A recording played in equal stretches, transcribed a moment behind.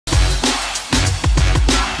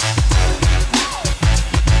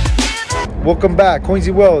Welcome back,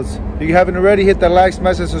 Coinsy Wells. If you haven't already, hit that like,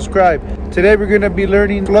 smash, and subscribe. Today we're going to be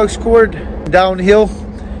learning Fluxcore downhill.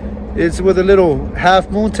 It's with a little half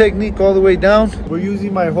moon technique all the way down. We're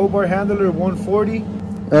using my Hobart handler 140.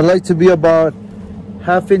 I like to be about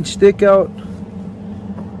half-inch stick out.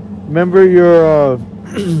 Remember your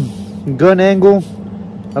gun angle.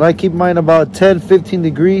 I like to keep mine about 10-15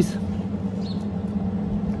 degrees.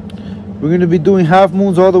 We're going to be doing half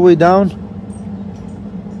moons all the way down.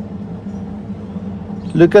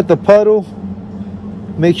 Look at the puddle.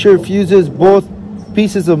 Make sure it fuses both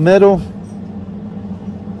pieces of metal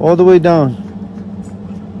all the way down.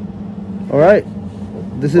 All right.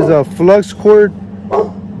 This is a Fluxcore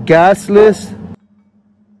gasless.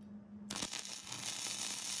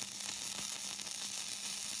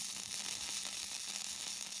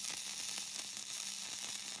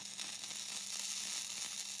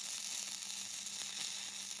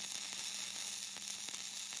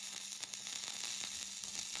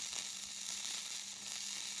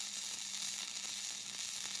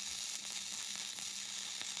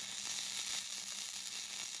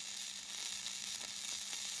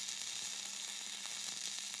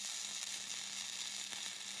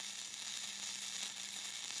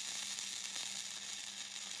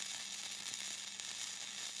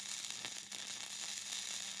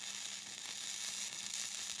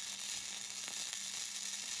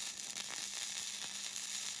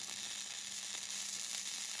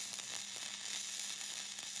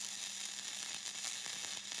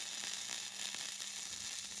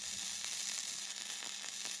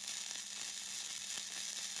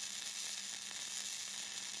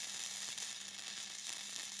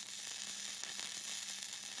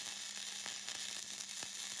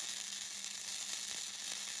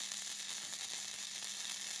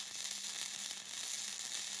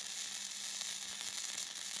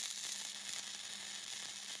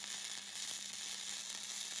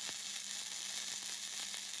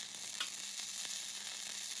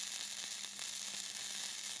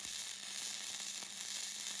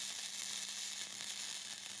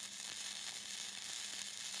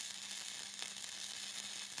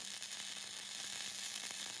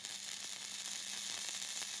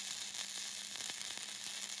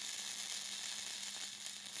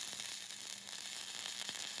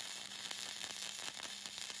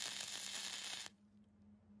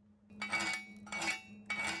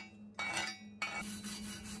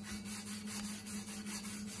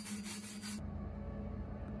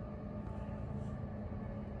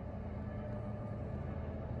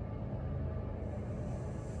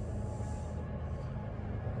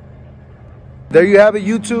 There you have it,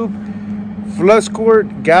 YouTube.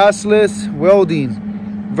 Fluxcore gasless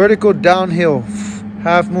welding, vertical downhill,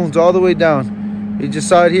 half moons all the way down. You just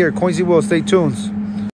saw it here. Coinsy Wells. Stay tuned.